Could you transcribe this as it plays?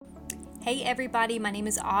Hey everybody, my name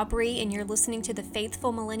is Aubrey, and you're listening to the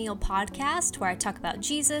Faithful Millennial Podcast, where I talk about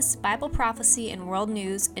Jesus, Bible prophecy, and world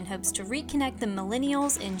news in hopes to reconnect the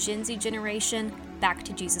millennials and Gen Z generation back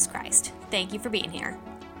to Jesus Christ. Thank you for being here.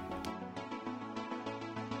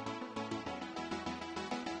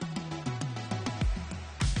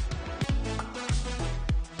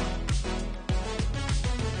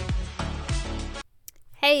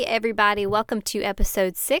 Hey everybody, welcome to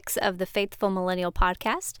episode 6 of the Faithful Millennial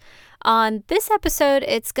Podcast. On this episode,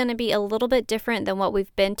 it's going to be a little bit different than what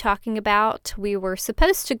we've been talking about. We were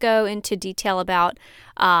supposed to go into detail about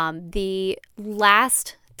the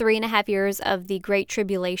last 3.5 years of the Great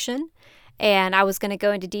Tribulation, and I was going to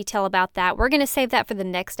go into detail about that. We're going to save that for the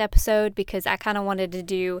next episode because I kind of wanted to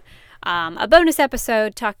do a bonus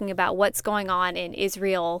episode talking about what's going on in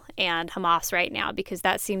Israel and Hamas right now, because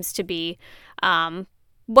that seems to be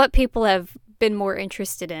what people have been more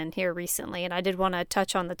interested in here recently, and I did want to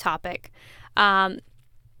touch on the topic.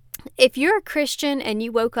 If you're a Christian and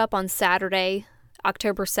you woke up on Saturday,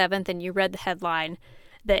 October 7th, and you read the headline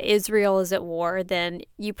that Israel is at war, then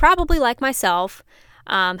you probably, like myself,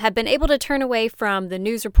 have been able to turn away from the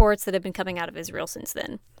news reports that have been coming out of Israel since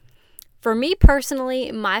then. For me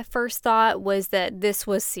personally, my first thought was that this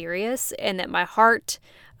was serious and that my heart,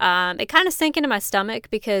 it kind of sank into my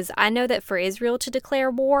stomach, because I know that for Israel to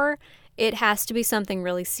declare war, it has to be something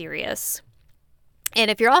really serious.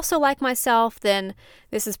 And if you're also like myself, then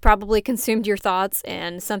this has probably consumed your thoughts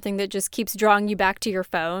and something that just keeps drawing you back to your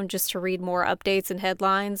phone just to read more updates and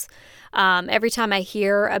headlines. Every time I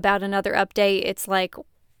hear about another update, it's like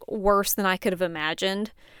worse than I could have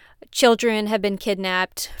imagined. Children have been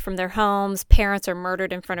kidnapped from their homes. Parents are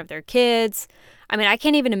murdered in front of their kids. I mean, I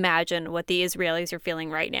can't even imagine what the Israelis are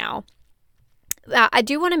feeling right now. I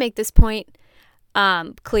do want to make this point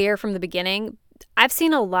clear from the beginning. I've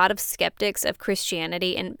seen a lot of skeptics of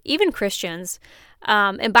Christianity, and even Christians,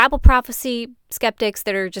 and Bible prophecy skeptics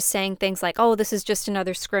that are just saying things like, oh, this is just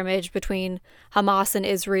another scrimmage between Hamas and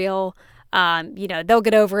Israel. They'll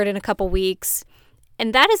get over it in a couple weeks.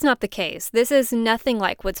 And that is not the case. This is nothing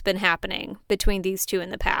like what's been happening between these two in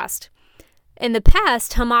the past. In the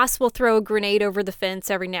past, Hamas will throw a grenade over the fence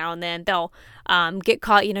every now and then. They'll get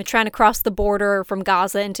caught, trying to cross the border from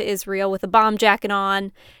Gaza into Israel with a bomb jacket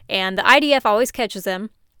on, and the IDF always catches them.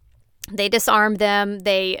 They disarm them.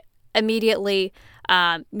 They immediately,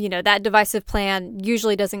 that divisive plan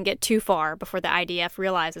usually doesn't get too far before the IDF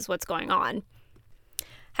realizes what's going on.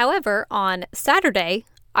 However, on Saturday,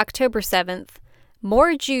 October 7th,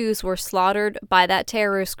 more Jews were slaughtered by that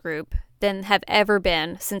terrorist group than have ever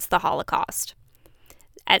been since the Holocaust.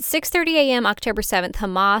 At 6:30 a.m. October 7th,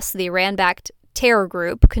 Hamas, the Iran-backed terror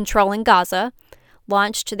group controlling Gaza,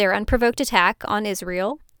 launched their unprovoked attack on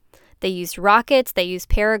Israel. They used rockets, they used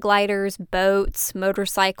paragliders, boats,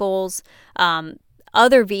 motorcycles,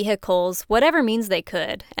 other vehicles, whatever means they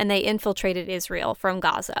could, and they infiltrated Israel from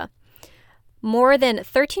Gaza. More than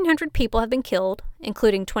 1,300 people have been killed,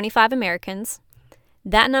 including 25 Americans.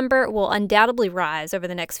 That number will undoubtedly rise over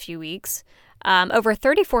the next few weeks. Over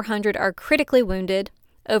 3,400 are critically wounded.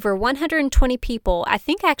 Over 120 people, I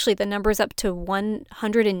think actually the number is up to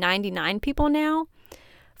 199 people now,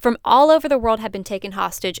 from all over the world have been taken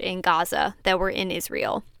hostage in Gaza that were in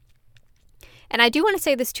Israel. And I do want to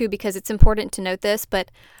say this too, because it's important to note this, but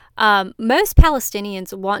most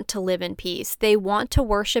Palestinians want to live in peace. They want to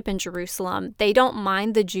worship in Jerusalem. They don't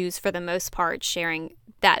mind the Jews for the most part sharing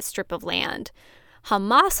that strip of land.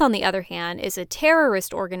 Hamas, on the other hand, is a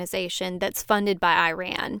terrorist organization that's funded by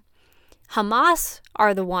Iran. Hamas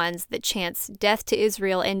are the ones that chants death to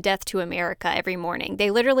Israel and death to America every morning.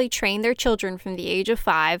 They literally train their children from the age of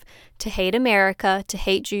 5 to hate America, to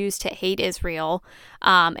hate Jews, to hate Israel,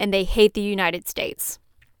 and they hate the United States.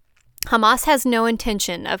 Hamas has no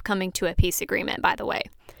intention of coming to a peace agreement, by the way.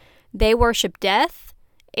 They worship death,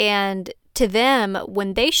 and to them,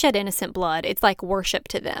 when they shed innocent blood, it's like worship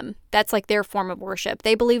to them. That's like their form of worship.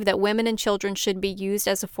 They believe that women and children should be used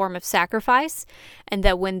as a form of sacrifice, and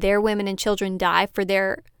that when their women and children die for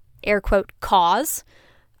their, air quote, cause,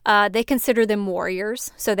 they consider them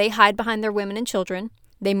warriors. So they hide behind their women and children.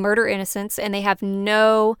 They murder innocents, and they have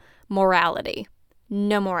no morality.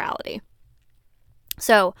 No morality.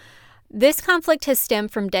 So this conflict has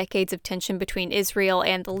stemmed from decades of tension between Israel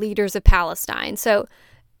and the leaders of Palestine. So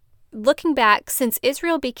looking back, since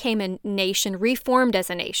Israel became a nation, reformed as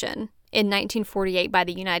a nation in 1948 by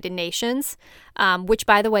the United Nations, which,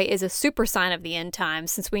 by the way, is a super sign of the end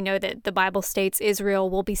times, since we know that the Bible states Israel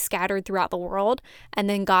will be scattered throughout the world, and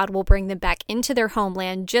then God will bring them back into their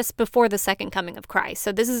homeland just before the second coming of Christ.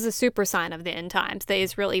 So this is a super sign of the end times, that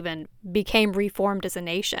Israel even became reformed as a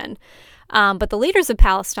nation. But the leaders of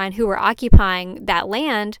Palestine who were occupying that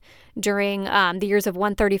land during the years of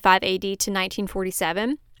 135 AD to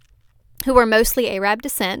 1947, who were mostly Arab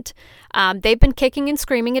descent, they've been kicking and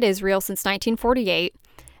screaming at Israel since 1948.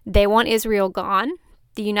 They want Israel gone.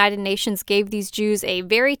 The United Nations gave these Jews a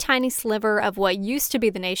very tiny sliver of what used to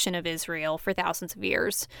be the nation of Israel for thousands of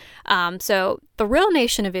years. So the real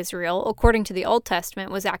nation of Israel, according to the Old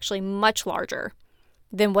Testament, was actually much larger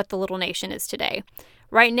than what the little nation is today.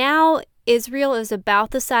 Right now, Israel is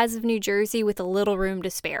about the size of New Jersey with a little room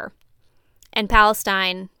to spare. And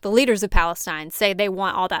Palestine, the leaders of Palestine, say they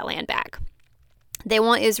want all that land back. They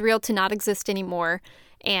want Israel to not exist anymore,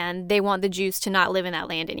 and they want the Jews to not live in that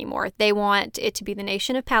land anymore. They want it to be the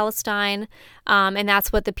nation of Palestine, and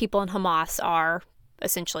that's what the people in Hamas are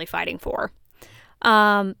essentially fighting for.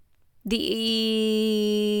 Let's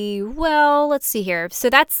see here. So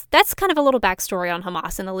that's kind of a little backstory on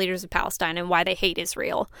Hamas and the leaders of Palestine and why they hate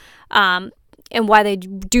Israel, and why they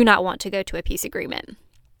do not want to go to a peace agreement.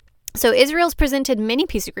 So Israel's presented many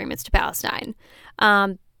peace agreements to Palestine.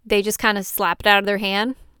 They just kind of slap it out of their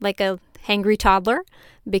hand like a hangry toddler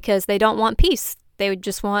because they don't want peace. They would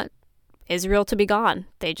just want Israel to be gone.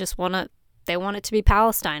 They want it to be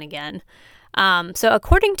Palestine again. So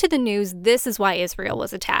according to the news, this is why Israel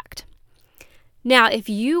was attacked. Now, if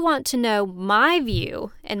you want to know my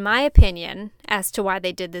view and my opinion as to why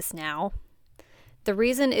they did this now, the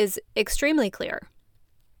reason is extremely clear.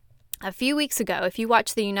 A few weeks ago, if you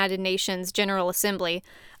watched the United Nations General Assembly,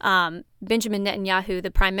 Benjamin Netanyahu, the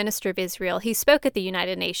Prime Minister of Israel, he spoke at the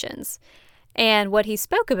United Nations. And what he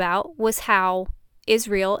spoke about was how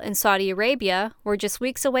Israel and Saudi Arabia were just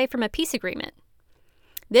weeks away from a peace agreement.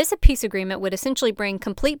 This peace agreement would essentially bring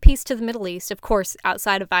complete peace to the Middle East, of course,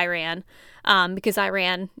 outside of Iran, because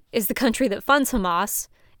Iran is the country that funds Hamas,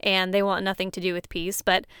 and they want nothing to do with peace.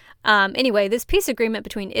 But anyway, this peace agreement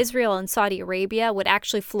between Israel and Saudi Arabia would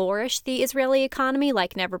actually flourish the Israeli economy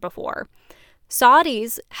like never before.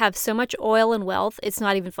 Saudis have so much oil and wealth, it's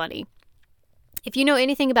not even funny. If you know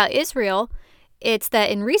anything about Israel, it's that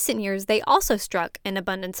in recent years, they also struck an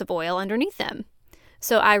abundance of oil underneath them.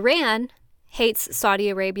 So Iran hates Saudi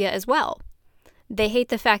Arabia as well. They hate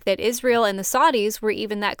the fact that Israel and the Saudis were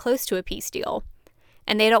even that close to a peace deal.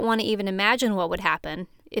 And they don't want to even imagine what would happen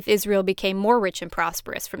if Israel became more rich and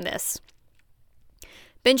prosperous from this.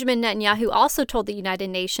 Benjamin Netanyahu also told the United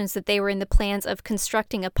Nations that they were in the plans of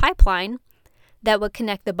constructing a pipeline that would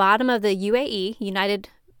connect the bottom of the UAE,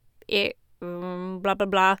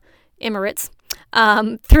 Emirates,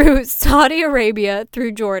 through Saudi Arabia,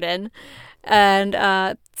 through Jordan, and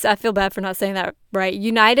I feel bad for not saying that right,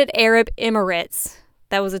 United Arab Emirates.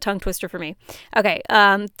 That was a tongue twister for me. Okay,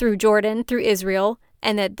 through Jordan, through Israel,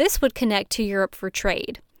 and that this would connect to Europe for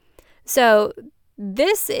trade. So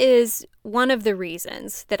this is one of the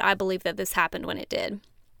reasons that I believe that this happened when it did.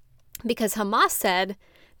 Because Hamas said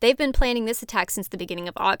they've been planning this attack since the beginning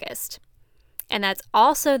of August. And that's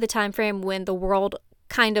also the time frame when the world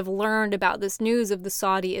kind of learned about this news of the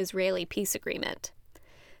Saudi-Israeli peace agreement.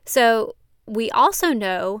 So we also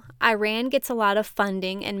know Iran gets a lot of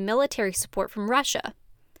funding and military support from Russia.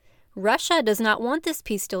 Russia does not want this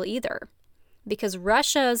peace deal either, because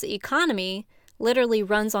Russia's economy literally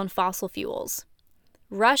runs on fossil fuels.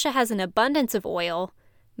 Russia has an abundance of oil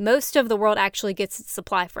most of the world actually gets its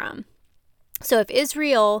supply from. So if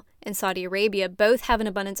Israel and Saudi Arabia both have an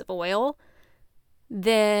abundance of oil,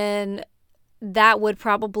 then that would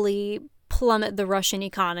probably plummet the Russian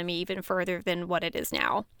economy even further than what it is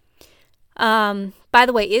now. By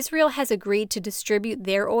the way, Israel has agreed to distribute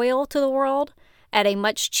their oil to the world at a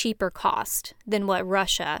much cheaper cost than what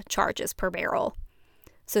Russia charges per barrel.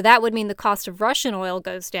 So that would mean the cost of Russian oil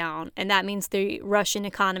goes down, and that means the Russian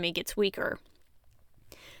economy gets weaker.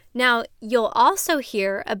 Now, you'll also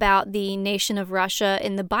hear about the nation of Russia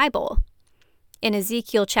in the Bible. In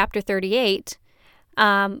Ezekiel chapter 38,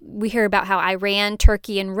 we hear about how Iran,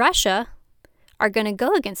 Turkey, and Russia are going to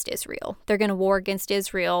go against Israel. They're going to war against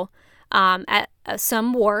Israel at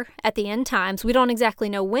some war at the end times. We don't exactly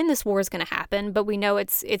know when this war is going to happen, but we know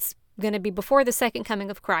it's going to be before the second coming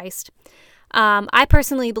of Christ. I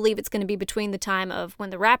personally believe it's going to be between the time of when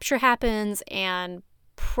the rapture happens and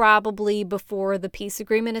probably before the peace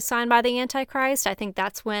agreement is signed by the Antichrist. I think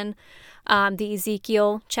that's when the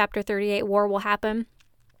Ezekiel chapter 38 war will happen.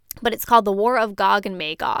 But it's called the War of Gog and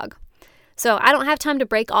Magog. So I don't have time to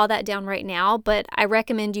break all that down right now, but I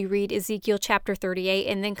recommend you read Ezekiel chapter 38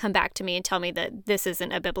 and then come back to me and tell me that this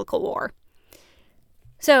isn't a biblical war.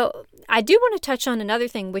 So I do want to touch on another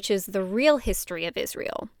thing, which is the real history of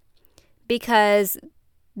Israel, because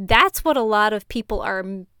that's what a lot of people are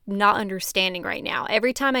not understanding right now.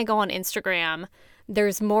 Every time I go on Instagram,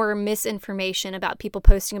 there's more misinformation about people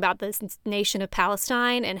posting about this nation of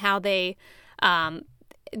Palestine and how they,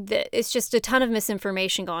 it's just a ton of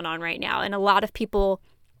misinformation going on right now. And a lot of people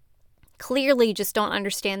clearly just don't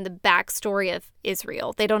understand the backstory of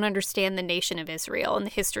Israel. They don't understand the nation of Israel and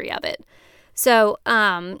the history of it. So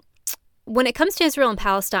when it comes to Israel and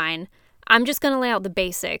Palestine, I'm just going to lay out the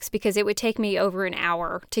basics because it would take me over an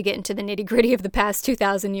hour to get into the nitty-gritty of the past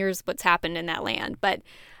 2,000 years, what's happened in that land. But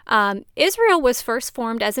Israel was first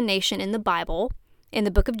formed as a nation in the Bible, in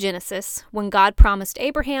the book of Genesis, when God promised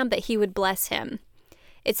Abraham that he would bless him.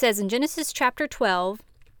 It says in Genesis chapter 12,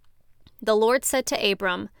 the Lord said to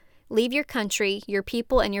Abram, "Leave your country, your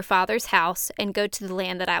people, and your father's house, and go to the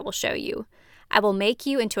land that I will show you. I will make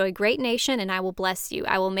you into a great nation, and I will bless you.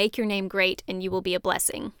 I will make your name great, and you will be a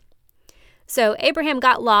blessing." So Abraham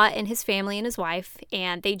got Lot and his family and his wife,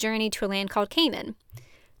 and they journeyed to a land called Canaan.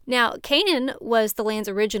 Now, Canaan was the land's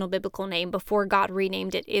original biblical name before God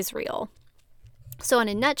renamed it Israel. So in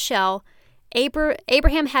a nutshell,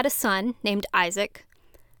 Abraham had a son named Isaac.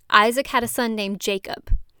 Isaac had a son named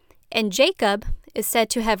Jacob. And Jacob is said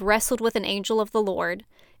to have wrestled with an angel of the Lord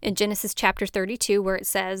in Genesis chapter 32, where it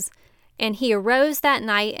says, "And he arose that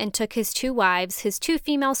night and took his 2 wives, his 2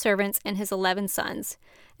 female servants, and his 11 sons,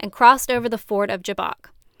 and crossed over the ford of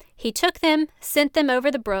Jabbok. He took them, sent them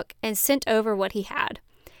over the brook, and sent over what he had.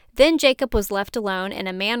 Then Jacob was left alone, and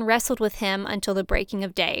a man wrestled with him until the breaking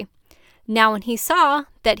of day. Now when he saw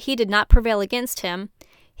that he did not prevail against him,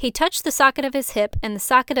 he touched the socket of his hip, and the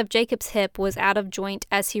socket of Jacob's hip was out of joint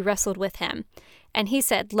as he wrestled with him. And he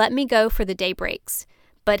said, 'Let me go, for the day breaks.'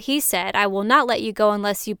 But he said, 'I will not let you go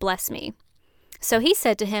unless you bless me.' So he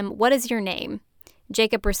said to him, 'What is your name?'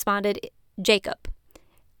 Jacob responded, 'Jacob.'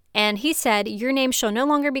 And he said, 'Your name shall no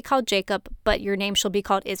longer be called Jacob, but your name shall be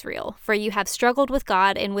called Israel, for you have struggled with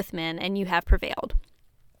God and with men, and you have prevailed.'"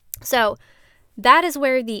 So that is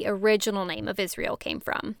where the original name of Israel came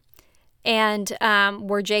from, and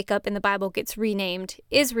where Jacob in the Bible gets renamed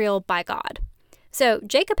Israel by God. So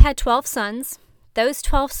Jacob had 12 sons. Those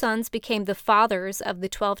 12 sons became the fathers of the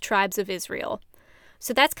 12 tribes of Israel.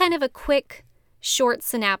 So that's kind of a quick, short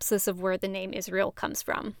synopsis of where the name Israel comes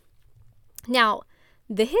from. Now,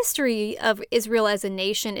 the history of Israel as a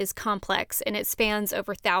nation is complex, and it spans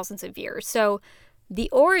over thousands of years. So the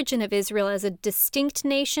origin of Israel as a distinct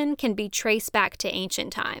nation can be traced back to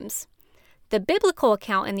ancient times. The biblical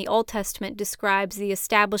account in the Old Testament describes the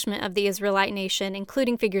establishment of the Israelite nation,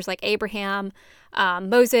 including figures like Abraham,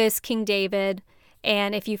 Moses, King David.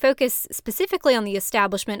 And if you focus specifically on the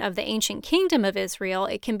establishment of the ancient kingdom of Israel,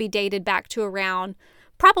 it can be dated back to around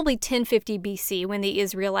probably 1050 BC, when the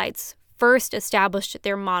Israelites first established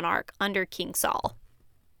their monarch under King Saul.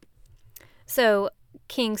 So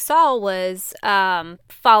King Saul was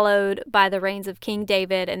followed by the reigns of King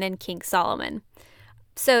David and then King Solomon.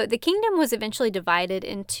 So the kingdom was eventually divided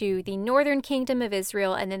into the northern kingdom of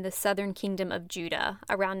Israel and then the southern kingdom of Judah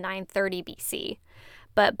around 930 BC.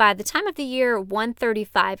 But by the time of the year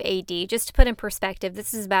 135 AD, just to put in perspective,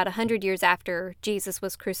 this is about 100 years after Jesus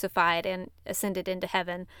was crucified and ascended into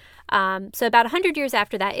heaven. So about 100 years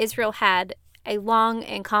after that, Israel had a long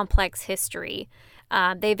and complex history.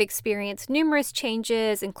 They've experienced numerous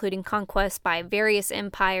changes, including conquests by various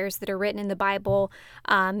empires that are written in the Bible.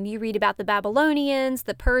 You read about the Babylonians,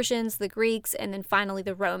 the Persians, the Greeks, and then finally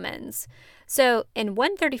the Romans. So in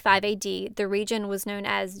 135 AD, the region was known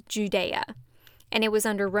as Judea, and it was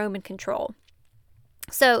under Roman control.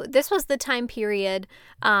 So this was the time period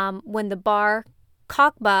when the Bar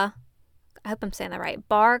Kokhba, I hope I'm saying that right,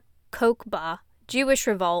 Bar Kokhba Jewish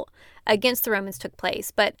revolt against the Romans took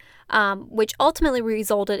place, but which ultimately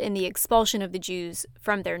resulted in the expulsion of the Jews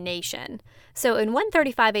from their nation. So in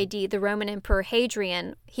 135 AD, the Roman Emperor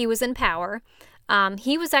Hadrian, he was in power.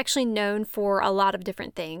 He was actually known for a lot of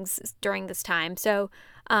different things during this time. So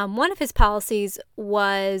one of his policies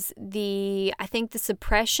was the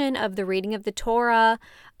suppression of the reading of the Torah.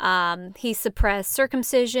 He suppressed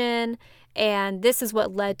circumcision, and this is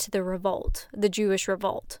what led to the revolt, the Jewish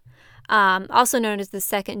revolt, also known as the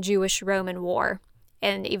Second Jewish-Roman War,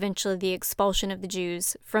 and eventually the expulsion of the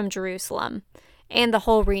Jews from Jerusalem, and the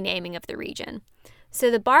whole renaming of the region. So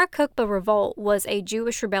the Bar Kokhba revolt was a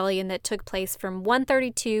Jewish rebellion that took place from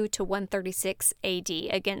 132 to 136 AD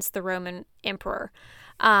against the Roman emperor,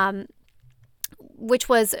 which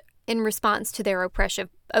was in response to their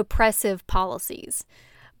oppressive policies.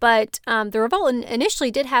 But the revolt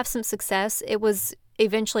initially did have some success. It was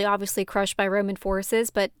eventually obviously crushed by Roman forces,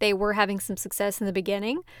 but they were having some success in the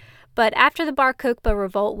beginning. But after the Bar Kokhba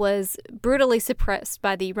revolt was brutally suppressed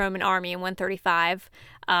by the Roman army in 135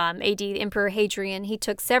 AD, Emperor Hadrian, he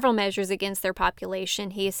took several measures against their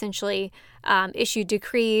population. He essentially issued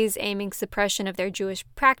decrees aiming suppression of their Jewish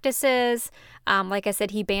practices. Like I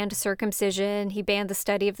said, he banned circumcision. He banned the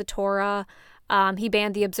study of the Torah. He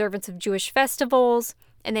banned the observance of Jewish festivals.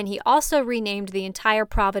 And then he also renamed the entire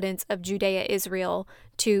province of Judea, Israel,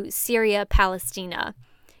 to Syria, Palestina,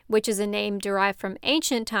 which is a name derived from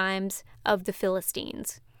ancient times of the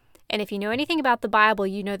Philistines. And if you know anything about the Bible,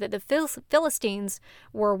 you know that the Philistines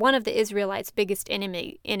were one of the Israelites' biggest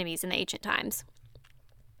enemies in the ancient times.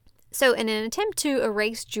 So in an attempt to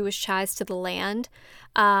erase Jewish ties to the land,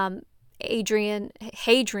 Emperor Hadrian,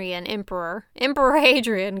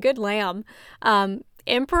 good lamb,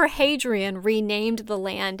 Emperor Hadrian renamed the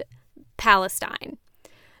land Palestine.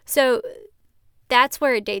 So that's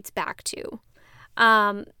where it dates back to.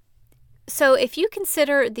 So if you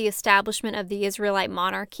consider the establishment of the Israelite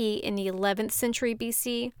monarchy in the 11th century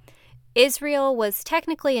BC, Israel was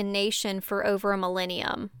technically a nation for over a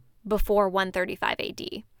millennium before 135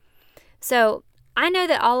 AD. So I know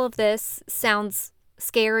that all of this sounds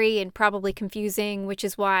scary and probably confusing, which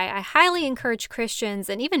is why I highly encourage Christians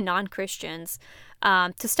and even non-Christians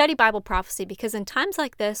to study Bible prophecy, because in times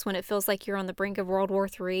like this, when it feels like you're on the brink of World War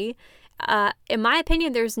III, in my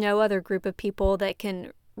opinion, there's no other group of people that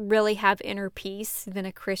can really have inner peace than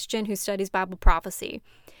a Christian who studies Bible prophecy.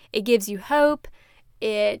 It gives you hope.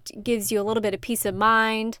 It gives you a little bit of peace of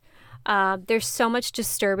mind. There's so much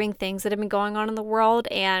disturbing things that have been going on in the world,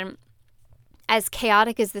 and as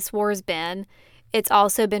chaotic as this war has been, it's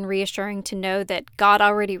also been reassuring to know that God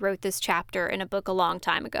already wrote this chapter in a book a long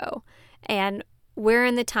time ago. And we're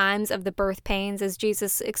in the times of the birth pains, as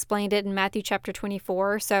Jesus explained it in Matthew chapter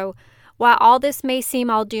 24. So while all this may seem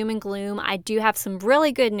all doom and gloom, I do have some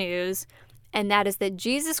really good news, and that is that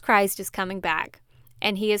Jesus Christ is coming back,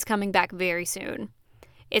 and he is coming back very soon.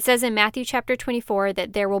 It says in Matthew chapter 24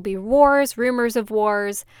 that there will be wars, rumors of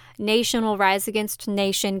wars, nation will rise against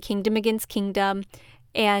nation, kingdom against kingdom,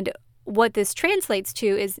 and what this translates to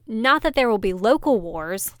is not that there will be local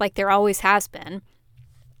wars like there always has been,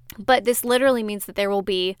 but this literally means that there will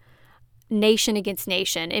be nation against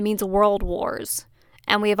nation. It means world wars.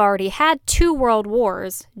 And we have already had 2 world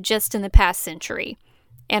wars just in the past century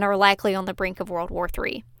and are likely on the brink of World War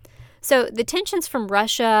III. So the tensions from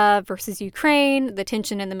Russia versus Ukraine, the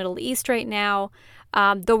tension in the Middle East right now,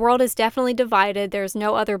 the world is definitely divided. There's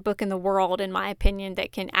no other book in the world, in my opinion,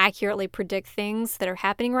 that can accurately predict things that are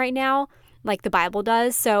happening right now like the Bible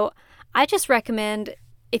does. So I just recommend,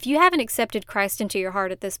 if you haven't accepted Christ into your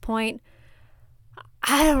heart at this point,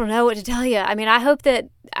 I don't know what to tell you. I mean, I hope that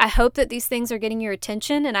these things are getting your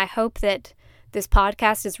attention, and I hope that this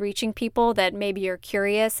podcast is reaching people that maybe are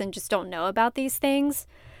curious and just don't know about these things.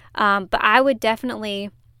 But I would definitely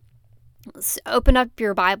open up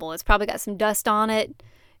your Bible. It's probably got some dust on it.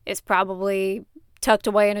 It's probably tucked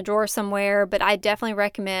away in a drawer somewhere, but I definitely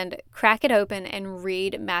recommend crack it open and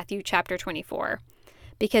read Matthew chapter 24.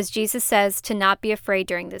 Because Jesus says to not be afraid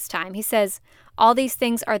during this time. He says, all these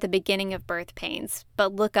things are the beginning of birth pains,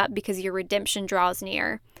 but look up because your redemption draws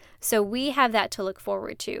near. So we have that to look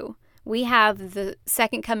forward to. We have the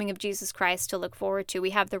second coming of Jesus Christ to look forward to.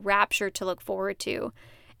 We have the rapture to look forward to.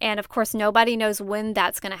 And of course, nobody knows when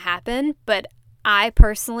that's going to happen, but I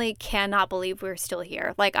personally cannot believe we're still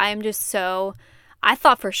here. Like, I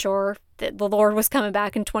thought for sure that the Lord was coming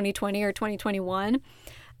back in 2020 or 2021.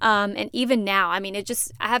 And even now, I mean,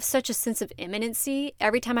 I have such a sense of imminency.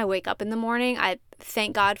 Every time I wake up in the morning, I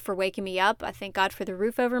thank God for waking me up. I thank God for the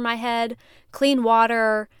roof over my head, clean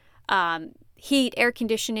water, heat, air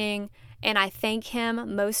conditioning, and I thank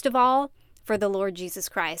him most of all for the Lord Jesus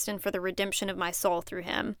Christ and for the redemption of my soul through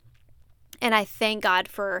him. And I thank God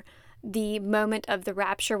for the moment of the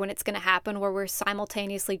rapture when it's going to happen, where we're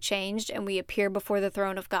simultaneously changed and we appear before the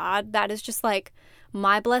throne of God. That is just like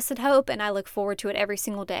my blessed hope, and I look forward to it every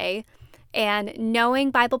single day. And knowing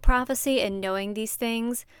Bible prophecy and knowing these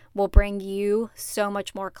things will bring you so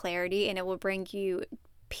much more clarity, and it will bring you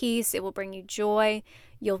peace. It will bring you joy.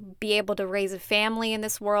 You'll be able to raise a family in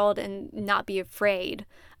this world and not be afraid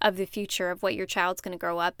of the future of what your child's going to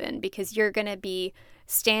grow up in, because you're going to be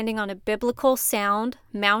standing on a biblical sound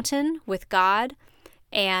mountain with God,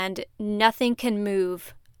 and nothing can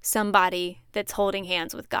move somebody that's holding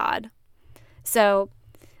hands with God. So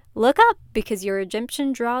look up, because your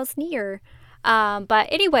redemption draws near. But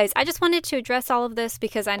anyways, I just wanted to address all of this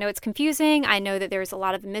because I know it's confusing. I know that there's a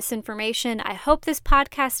lot of misinformation. I hope this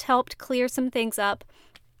podcast helped clear some things up.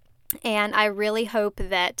 And I really hope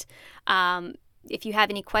that if you have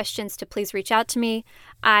any questions, to please reach out to me.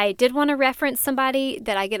 I did want to reference somebody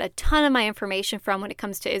that I get a ton of my information from when it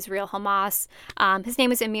comes to Israel Hamas. His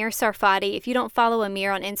name is Amir Sarfati. If you don't follow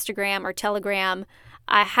Amir on Instagram or Telegram,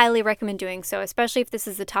 I highly recommend doing so, especially if this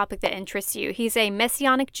is a topic that interests you. He's a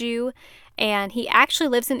Messianic Jew, and he actually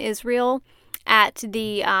lives in Israel at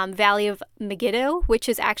the Valley of Megiddo, which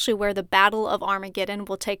is actually where the Battle of Armageddon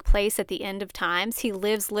will take place at the end of times. He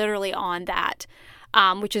lives literally on that,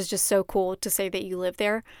 which is just so cool to say that you live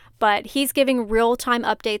there. But he's giving real-time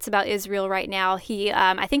updates about Israel right now.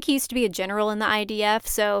 I think he used to be a general in the IDF,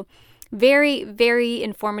 so very, very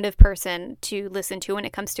informative person to listen to when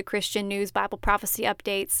it comes to Christian news, Bible prophecy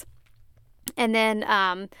updates. And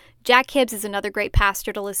then Jack Hibbs is another great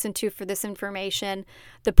pastor to listen to for this information.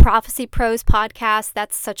 The Prophecy Pros podcast,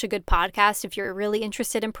 that's such a good podcast. If you're really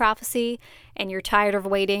interested in prophecy and you're tired of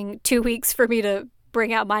waiting 2 weeks for me to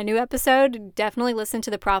bring out my new episode, definitely listen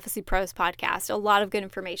to the Prophecy Pros podcast. A lot of good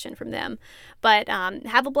information from them. But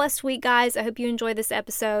have a blessed week, guys. I hope you enjoy this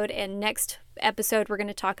episode. And next episode, we're going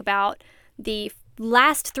to talk about the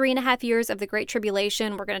last 3.5 years of the Great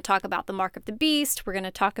Tribulation. We're going to talk about the mark of the beast. We're going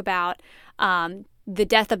to talk about the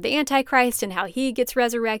death of the Antichrist and how he gets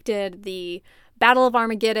resurrected, the Battle of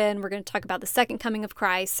Armageddon. We're going to talk about the second coming of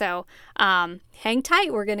Christ. So hang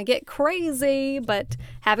tight. We're going to get crazy, but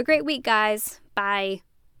have a great week, guys. Bye.